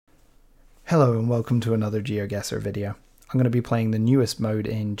Hello and welcome to another GeoGuessr video. I'm going to be playing the newest mode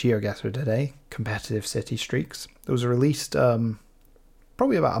in GeoGuessr today, Competitive City Streaks. It was released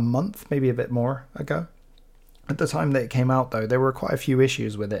probably about a month, maybe a bit more ago. At the time that it came out though, there were quite a few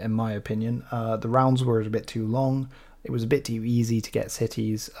issues with it in my opinion. The rounds were a bit too long, it was a bit too easy to get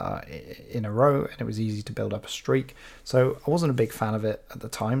cities in a row, and it was easy to build up a streak. So I wasn't a big fan of it at the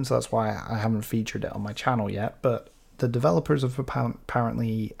time, so that's why I haven't featured it on my channel yet. But the developers have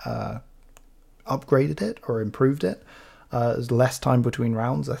apparently upgraded it or improved it. There's less time between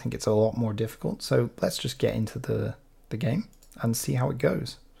rounds. I think it's a lot more difficult. So let's just get into the game and see how it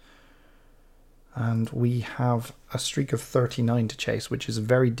goes. And we have a streak of 39 to chase, which is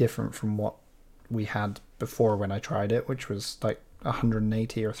very different from what we had before when I tried it, which was like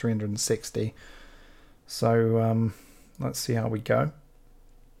 180 or 360. So let's see how we go.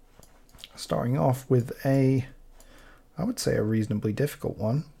 Starting off with I would say a reasonably difficult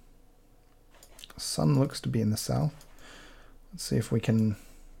one. Sun looks to be in the south. Let's see if we can...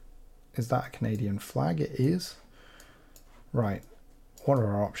 Is that a Canadian flag? It is. Right. What are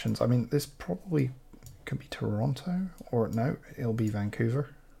our options? I mean, this probably could be Toronto, or no, it'll be Vancouver.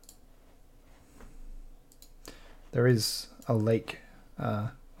 There is a lake,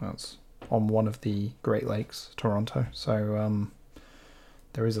 well, it's on one of the Great Lakes, Toronto, so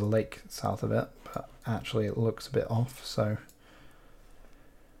there is a lake south of it, but actually it looks a bit off, so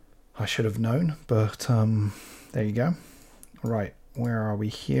I should have known, but there you go. Right, where are we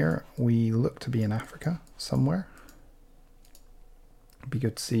here? We look to be in Africa somewhere. It'd be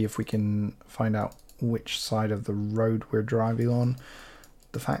good to see if we can find out which side of the road we're driving on.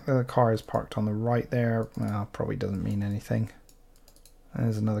 The fact that the car is parked on the right there, well, probably doesn't mean anything.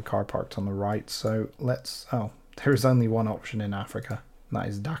 There's another car parked on the right, so let's... Oh, there's only one option in Africa, and that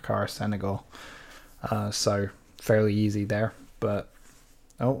is Dakar, Senegal. So, fairly easy there, but...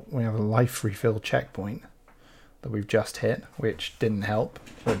 Oh, we have a life refill checkpoint that we've just hit, which didn't help,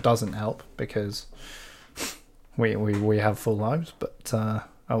 or doesn't help, because we have full lives, but oh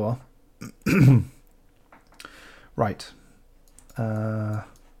well. Right.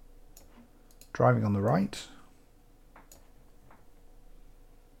 Driving on the right.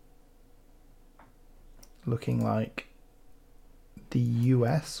 Looking like the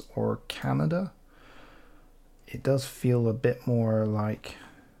US or Canada. It does feel a bit more like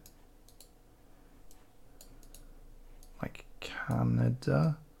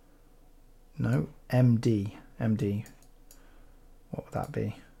Canada. No, MD. What would that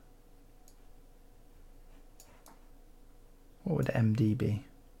be? What would MD be?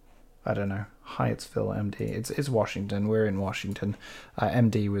 I don't know. Hyattsville, MD. It's Washington. We're in Washington.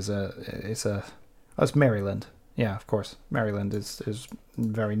 MD was it's Maryland. Yeah, of course. Maryland is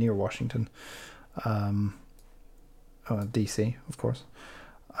very near Washington. DC, of course.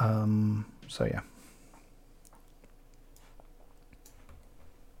 So yeah.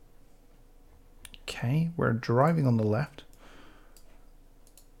 Okay, we're driving on the left.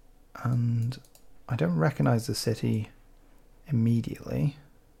 And I don't recognize the city immediately.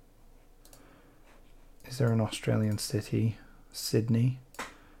 Is there an Australian city? Sydney.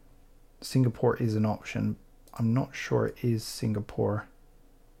 Singapore is an option. I'm not sure it is Singapore.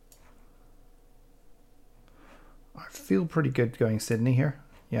 I feel pretty good going Sydney here.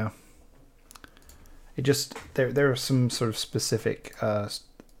 Yeah. It just there are some sort of specific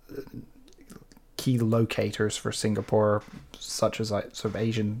key locators for Singapore, such as like sort of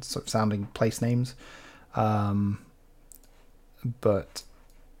Asian sort of sounding place names. But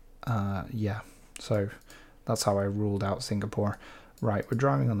yeah, so that's how I ruled out Singapore. Right, we're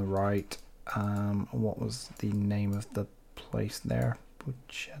driving on the right. What was the name of the place there?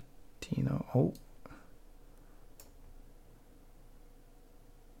 Pochettino. Oh.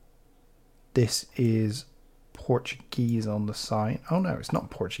 This is Portuguese on the sign. Oh no, it's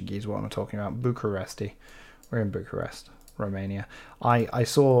not Portuguese. What am I talking about? Bucharesti. We're in Bucharest, Romania. I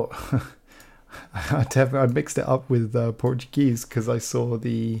saw... I mixed it up with Portuguese because I saw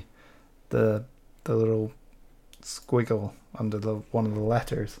the little squiggle under one of the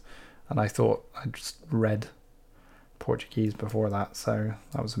letters, and I thought I just read Portuguese before that, so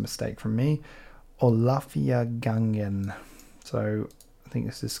that was a mistake from me. Olafia. So I think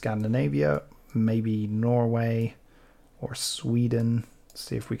this is Scandinavia, maybe Norway or Sweden. Let's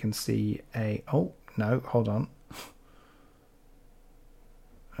see if we can see a... Oh, no, hold on.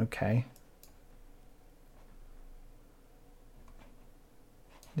 Okay.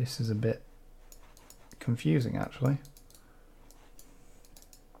 This is a bit confusing, actually.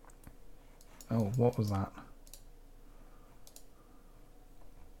 Oh, what was that?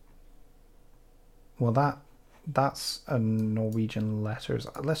 Well, that That's a Norwegian letters.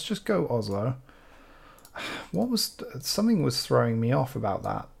 Let's just go Oslo. Something was throwing me off about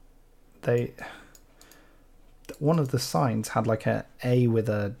that. One of the signs had like a with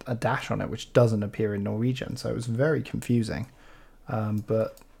a dash on it, which doesn't appear in Norwegian, so it was very confusing.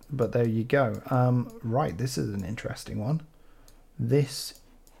 But there you go. Right, this is an interesting one. This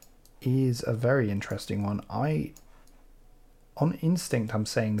is a very interesting one. On instinct, I'm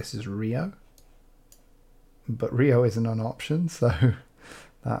saying this is Rio, but Rio isn't an option, so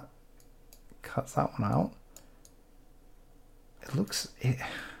that cuts that one out. It looks.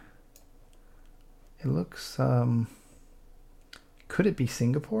 Could it be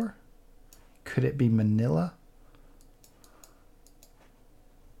Singapore? Could it be Manila?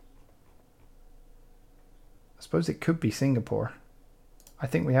 I suppose it could be Singapore. I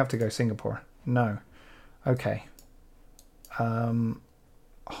think we have to go Singapore. No. Okay. Hong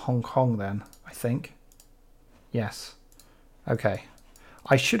Kong then, I think. Yes. Okay.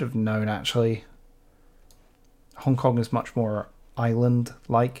 I should have known, actually. Hong Kong is much more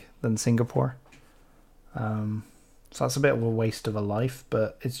island-like than Singapore. So that's a bit of a waste of a life,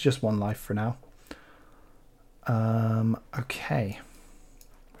 but it's just one life for now. Okay.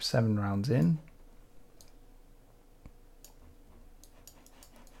 We're 7 rounds in.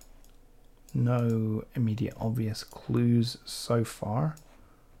 No immediate obvious clues so far.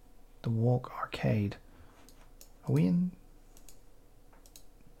 The Walk Arcade. Are we in?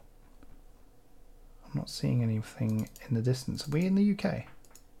 I'm not seeing anything in the distance. Are we in the UK?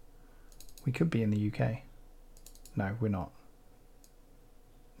 We could be in the UK. No, we're not.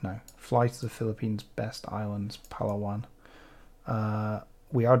 No. Fly to the Philippines, best islands, Palawan.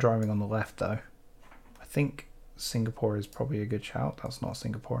 We are driving on the left though. I think Singapore is probably a good shout. That's not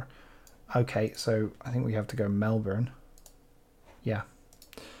Singapore. Okay, so I think we have to go Melbourne. Yeah.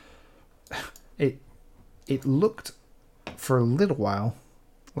 It looked for a little while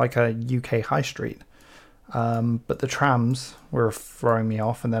like a UK high street. But the trams were throwing me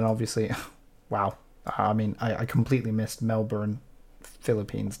off, and then obviously, wow. I mean, I completely missed Melbourne,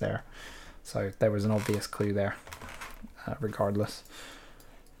 Philippines there. So there was an obvious clue there, regardless.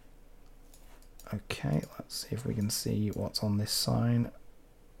 Okay, let's see if we can see what's on this sign.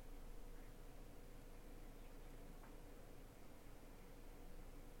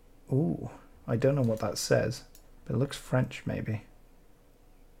 Ooh, I don't know what that says, but it looks French maybe.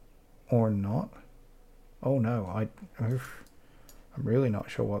 Or not. Oh no, I'm really not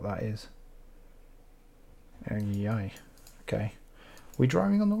sure what that is. Yay. Okay. We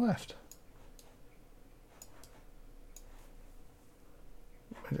driving on the left?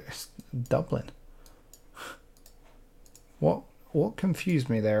 It's Dublin. What confused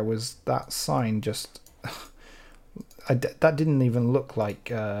me there was that sign just that didn't even look like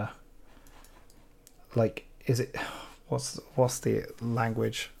is it what's the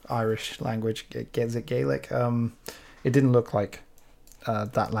language, Irish language, is it Gaelic? It didn't look like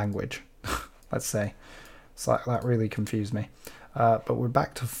that language, let's say. So that really confused me. But we're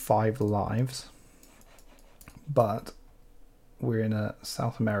back to 5 lives. But we're in a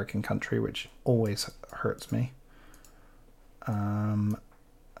South American country, which always hurts me. What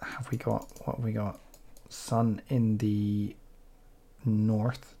have we got? Sun in the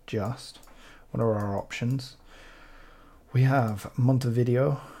north, just. What are our options? We have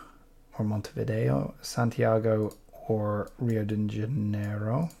Montevideo, Santiago, or Rio de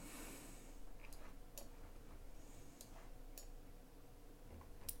Janeiro.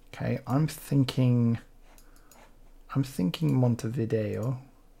 Okay, I'm thinking Montevideo.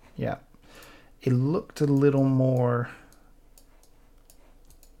 Yeah. It looked a little more...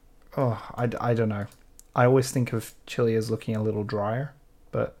 Oh, I don't know. I always think of Chile as looking a little drier,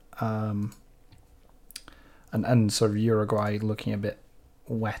 but and sort of Uruguay looking a bit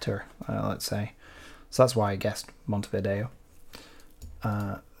wetter, let's say. So that's why I guessed Montevideo.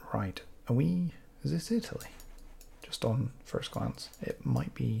 Right. Is this Italy? Just on first glance. It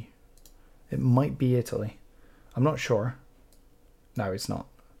might be Italy. I'm not sure. No, it's not.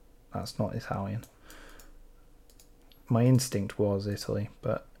 That's not Italian. My instinct was Italy,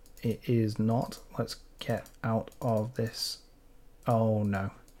 but it is not. Let's get out of this. Oh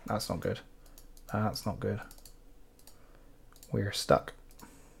no, that's not good. That's not good. We're stuck.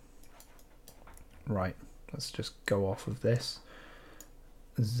 Right, let's just go off of this.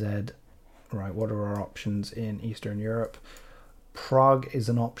 Z. Right, what are our options in Eastern Europe? Prague is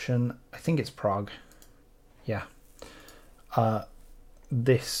an option. I think it's Prague. Yeah.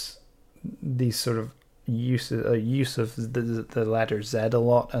 These sort of use of the letter Z a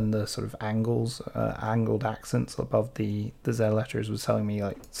lot, and the sort of angled accents above the Z letters was telling me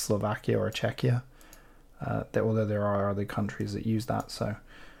like Slovakia or Czechia. Although there are other countries that use that, so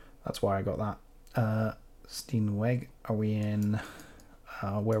that's why I got that. Steenweg, are we in,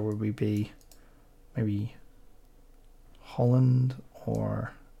 where would we be? Maybe Holland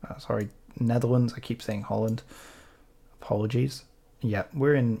or, sorry, Netherlands. I keep saying Holland. Apologies. Yeah,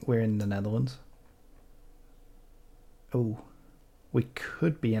 we're in the Netherlands. Oh, we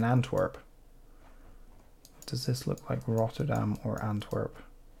could be in Antwerp. Does this look like Rotterdam or Antwerp?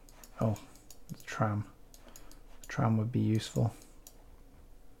 Oh, the tram. The tram would be useful.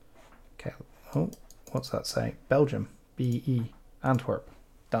 Okay. Oh, what's that say? Belgium. BE. Antwerp.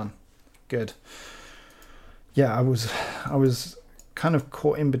 Done. Good. Yeah, I was kind of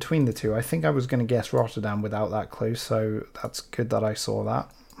caught in between the two. I think I was going to guess Rotterdam without that clue, so that's good that I saw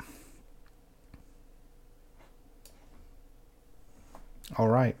that. All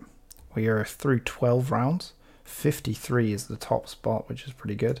right. We are through 12 rounds. 53 is the top spot, which is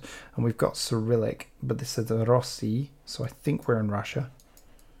pretty good. And we've got Cyrillic, but this is Rossi, so I think we're in Russia.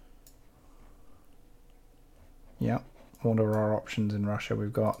 Yeah, one of our options in Russia.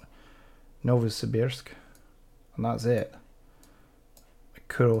 We've got Novosibirsk, and that's it. It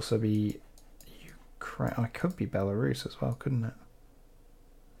could also be Ukraine. Oh, it could be Belarus as well, couldn't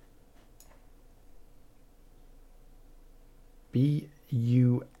it?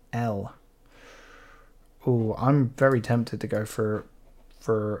 BUL. Oh, I'm very tempted to go for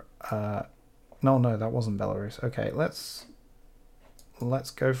no, that wasn't Belarus. Okay, let's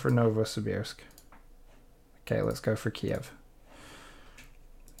go for Novosibirsk. Okay, let's go for Kiev.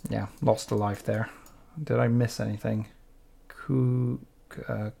 Yeah, lost a life there. Did I miss anything? Kuni?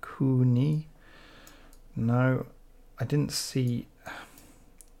 No, I didn't see.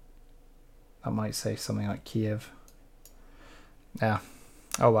 That might say something like Kiev. Yeah.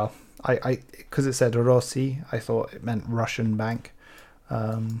 Oh well. I because it said Rossi, I thought it meant Russian bank,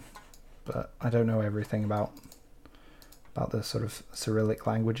 but I don't know everything about the sort of Cyrillic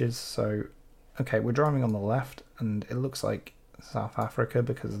languages. So, okay, we're driving on the left, and it looks like South Africa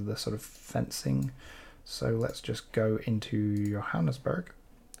because of the sort of fencing. So let's just go into Johannesburg,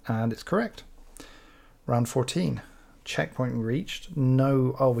 and it's correct. Round 14, checkpoint reached.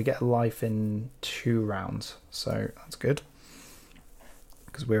 No, oh, we get a life in 2 rounds, so that's good.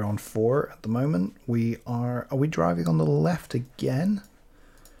 Because we're on 4 at the moment. Are we driving on the left again?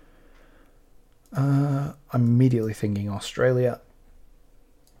 I'm immediately thinking Australia.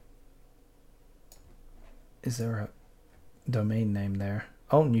 Is there a domain name there?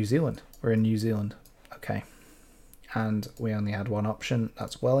 Oh, New Zealand. We're in New Zealand. Okay. And we only had one option.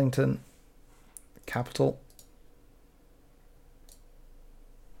 That's Wellington, capital.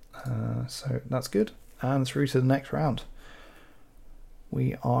 So that's good. And through to the next round.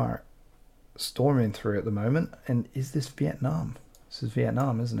 We are storming through at the moment. And is this Vietnam? This is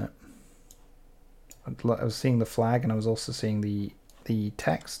Vietnam, isn't it? I was seeing the flag, and I was also seeing the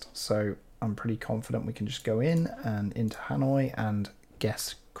text. So I'm pretty confident we can just go in and into Hanoi and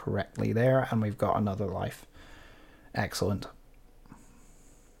guess correctly there. And we've got another life. Excellent.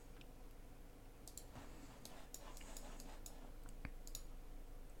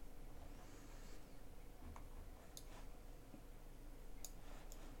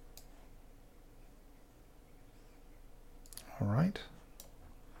 All right.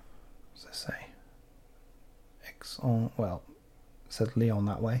 What does it say? Well, it said Lyon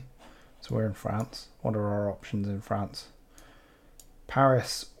that way. So we're in France. What are our options in France?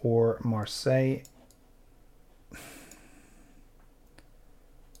 Paris or Marseille?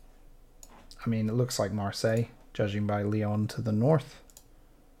 I mean, it looks like Marseille, judging by Lyon to the north.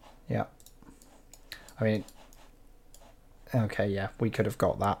 Yeah. I mean, okay, yeah, we could have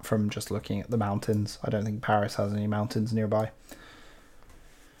got that from just looking at the mountains. I don't think Paris has any mountains nearby.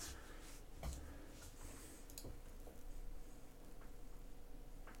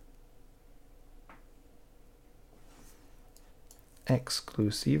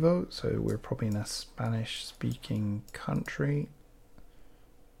 Exclusivo, so we're probably in a Spanish-speaking country.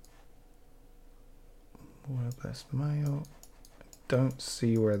 Mayo. Don't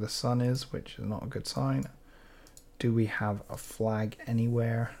see where the sun is, which is not a good sign. Do we have a flag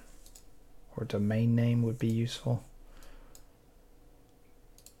anywhere? Or domain name would be useful.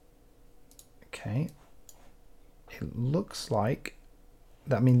 Okay. It looks like,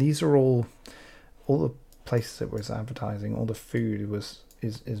 I mean, these are all the places it was advertising, all the food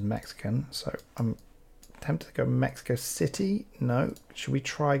is Mexican. So I'm tempted to go Mexico City. No. Should we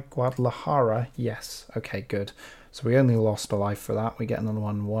try Guadalajara? Yes. Okay, good. So we only lost a life for that. We get another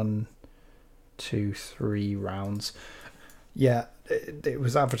one. 1, 2, 3 rounds. Yeah, it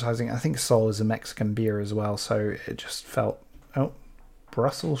was advertising. I think Sol is a Mexican beer as well. So it just felt, oh,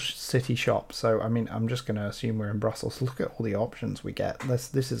 Brussels city shop. So I mean, I'm just going to assume we're in Brussels. Look at all the options we get.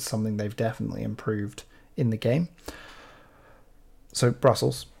 This is something they've definitely improved in the game. So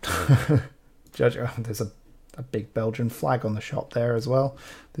Brussels. Judge. Oh, there's a big Belgian flag on the shop there as well.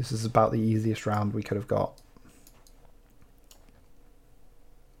 This is about the easiest round we could have got.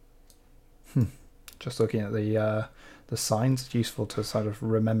 Just looking at the signs, it's useful to sort of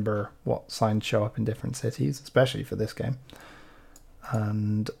remember what signs show up in different cities, especially for this game.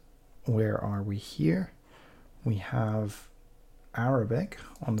 And where are we here? We have Arabic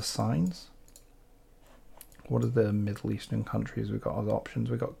on the signs. What are the Middle Eastern countries we've got as options?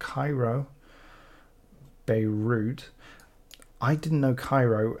 We've got Cairo, Beirut. I didn't know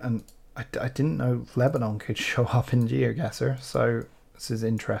Cairo, and I didn't know Lebanon could show up in GeoGuessr, so this is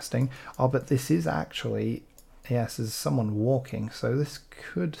interesting. Oh, but this is actually, yes, there's someone walking, so this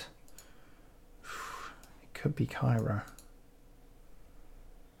could, it could be Cairo.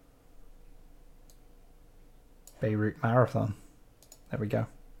 Beirut Marathon. There we go.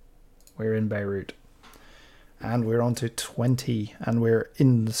 We're in Beirut. And we're on to 20, and we're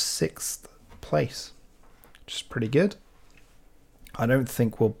in the 6th place, which is pretty good. I don't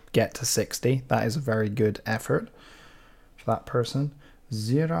think we'll get to 60. That is a very good effort for that person.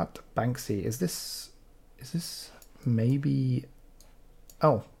 Zirat Banksy. Is this maybe...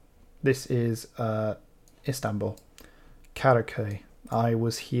 Oh, this is Istanbul. Karaköy. I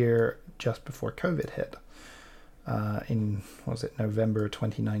was here just before COVID hit. In, what was it, November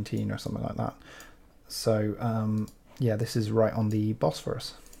 2019 or something like that. So, yeah, this is right on the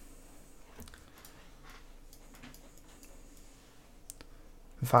Bosphorus.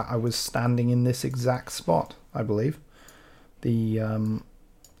 In fact, I was standing in this exact spot, I believe. The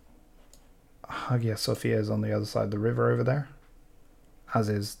Hagia Sophia is on the other side of the river over there, as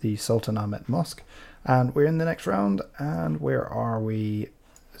is the Sultanahmet Mosque. And we're in the next round, and where are we?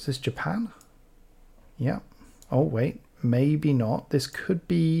 Is this Japan? Yeah. Oh, wait, maybe not. This could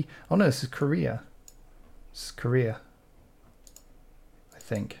be... Oh, no, this is Korea. This is Korea, I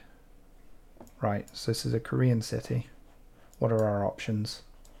think. Right, so this is a Korean city. What are our options?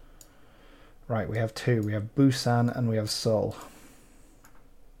 Right, we have two. We have Busan and we have Seoul.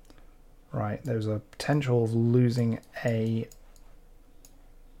 Right, there's a potential of losing a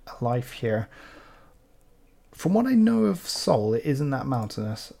life here. From what I know of Seoul, it isn't that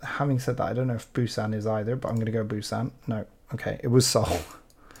mountainous. Having said that, I don't know if Busan is either, but I'm going to go Busan. No, okay, it was Seoul.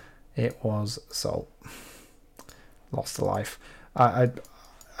 It was Seoul. Lost a life. I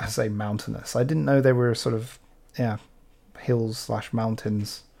say mountainous. I didn't know there were sort of, yeah, hills /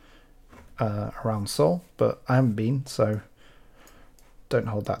 mountains around Seoul, but I haven't been, so don't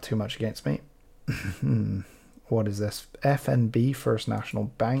hold that too much against me. What is this? FNB, First National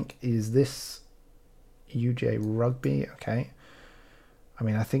Bank. Is this UJ Rugby? Okay. I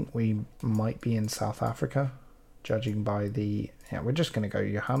mean, I think we might be in South Africa, judging by the... Yeah, we're just going to go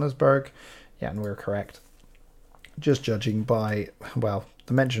Johannesburg. Yeah, and we're correct. Just judging by, well,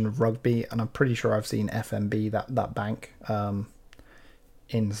 the mention of rugby, and I'm pretty sure I've seen FNB, that bank,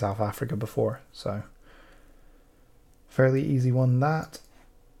 in South Africa before. So, fairly easy one, that.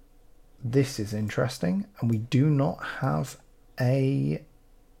 This is interesting, and we do not have we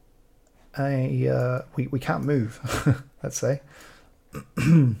can't move, let's say.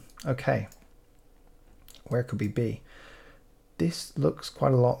 Okay, where could we be? This looks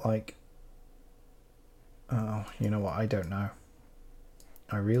quite a lot like, oh, you know what, I don't know.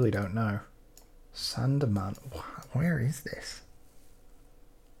 I really don't know. Sandaman, where is this?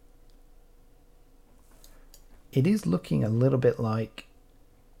 It is looking a little bit like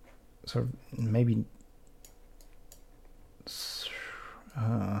sort of maybe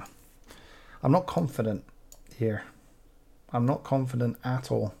I'm not confident here. I'm not confident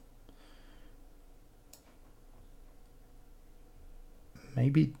at all.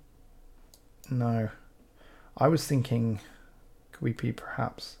 Maybe no. I was thinking, could we be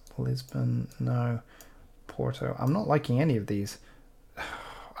perhaps Lisbon? No. Porto. I'm not liking any of these.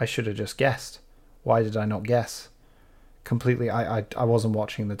 I should have just guessed. Why did I not guess? Completely, I wasn't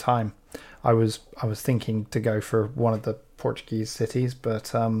watching the time. I was thinking to go for one of the Portuguese cities,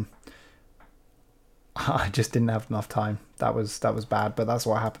 but I just didn't have enough time. That was bad, but that's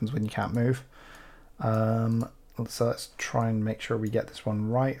what happens when you can't move. So let's try and make sure we get this one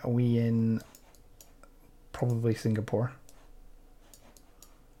right. Are we in probably Singapore?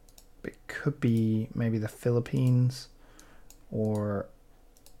 It could be maybe the Philippines or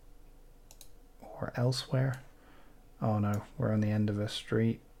elsewhere. Oh no, we're on the end of a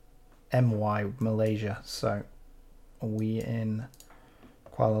street. MY, Malaysia. So are we in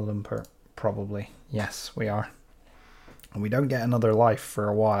Kuala Lumpur? Probably. Yes, we are. And we don't get another life for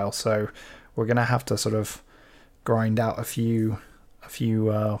a while, so we're going to have to sort of grind out a few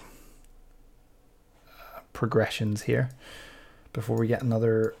progressions here before we get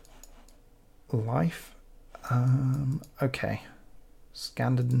another life. Okay.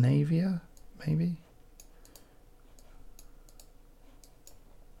 Scandinavia, maybe?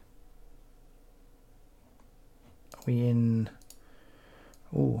 Are we in...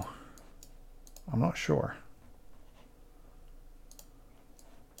 Ooh. I'm not sure.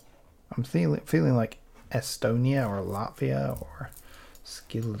 I'm feeling like Estonia or Latvia or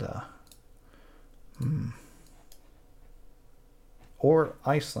Skilda. Or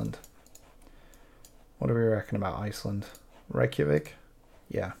Iceland. What do we reckon about Iceland? Reykjavik?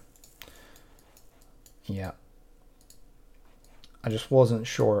 Yeah. Yeah. I just wasn't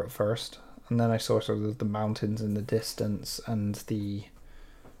sure at first. And then I saw sort of the mountains in the distance and the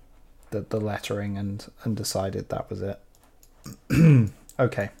lettering and decided that was it.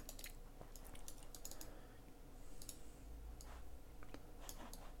 Okay.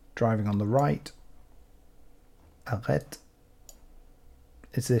 Driving on the right. Arrête.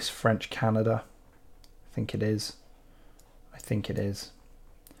 Is this French Canada? I think it is. I think it is.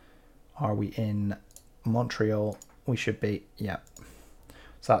 Are we in Montreal? We should be. Yeah.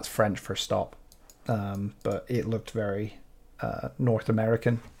 So that's French for stop. But it looked very North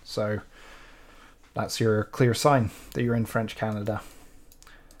American. So that's your clear sign that you're in French Canada.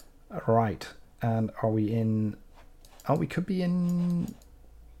 Right. And are we in... Oh, we could be in...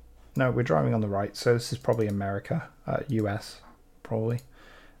 No, we're driving on the right. So this is probably America. US, probably.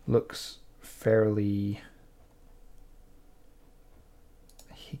 Looks fairly...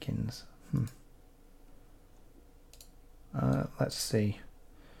 Higgins. Let's see.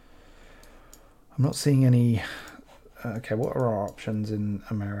 I'm not seeing any... Okay, what are our options in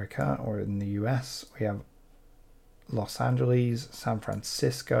America or in the US? We have Los Angeles, San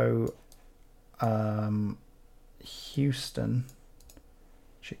Francisco, Houston,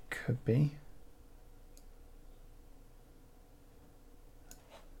 which it could be.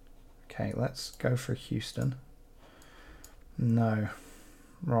 Okay, let's go for Houston. No.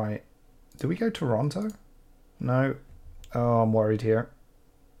 Right. Do we go Toronto? No. Oh, I'm worried here.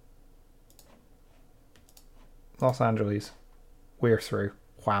 Los Angeles. We're through.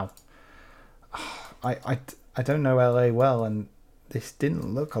 Wow. I don't know LA well, and this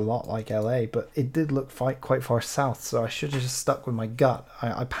didn't look a lot like LA, but it did look quite far south, so I should have just stuck with my gut.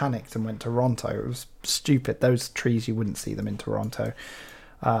 I panicked and went Toronto. It was stupid. Those trees, you wouldn't see them in Toronto.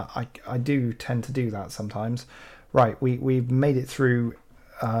 I do tend to do that sometimes. Right, we've made it through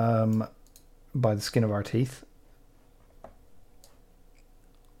by the skin of our teeth.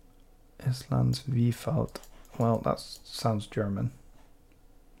 Islands Vielfalt. Well, that sounds German.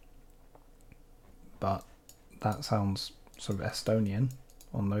 But that sounds sort of Estonian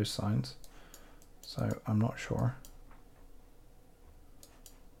on those signs. So I'm not sure.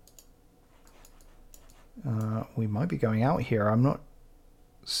 We might be going out here. I'm not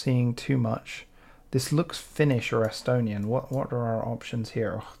seeing too much. This looks Finnish or Estonian. What are our options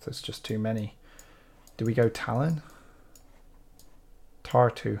here? Oh, there's just too many. Do we go Tallinn?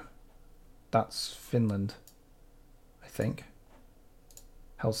 Tartu. That's Finland, I think.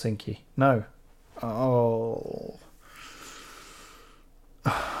 Helsinki. No. Oh.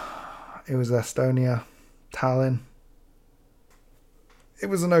 It was Estonia. Tallinn. It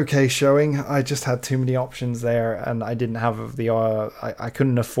was an okay showing. I just had too many options there, and I didn't have the... I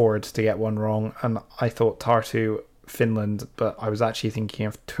couldn't afford to get one wrong, and I thought Tartu, Finland, but I was actually thinking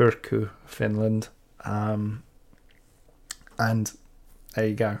of Turku, Finland. And there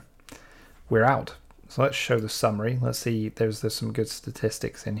you go. We're out. So let's show the summary. Let's see. There's some good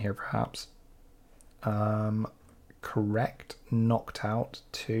statistics in here, perhaps. Correct. Knocked out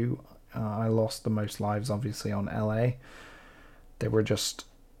 2. I lost the most lives, obviously, on LA. There were just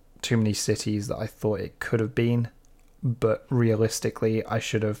too many cities that I thought it could have been. But realistically, I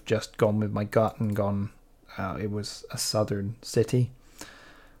should have just gone with my gut and gone... it was a southern city.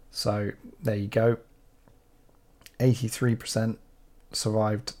 So there you go. 83%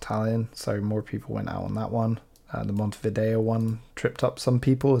 survived Tallinn, so more people went out on that one. The Montevideo one tripped up some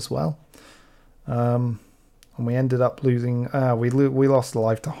people as well. And we ended up losing... we lost a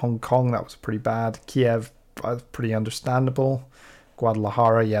life to Hong Kong. That was pretty bad. Kiev, pretty understandable.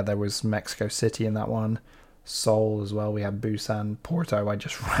 Guadalajara, yeah, there was Mexico City in that one. Seoul as well. We had Busan. Porto, I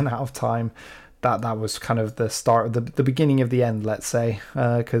just ran out of time. That was kind of the start of the beginning of the end, let's say,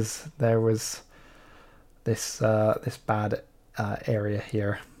 because there was this bad area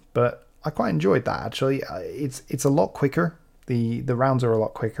here. But I quite enjoyed that, actually. It's a lot quicker. The rounds are a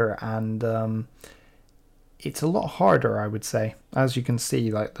lot quicker, and it's a lot harder, I would say. As you can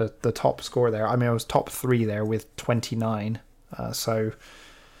see, like the top score there. I mean, I was top 3 there with 29. So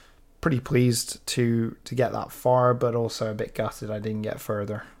pretty pleased to get that far, but also a bit gutted I didn't get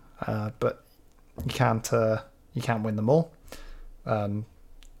further. But you can't win them all.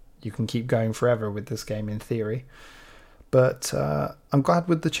 You can keep going forever with this game in theory. But I'm glad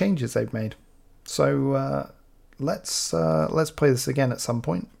with the changes they've made. So let's play this again at some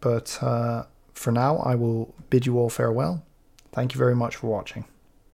point. But for now, I will bid you all farewell. Thank you very much for watching.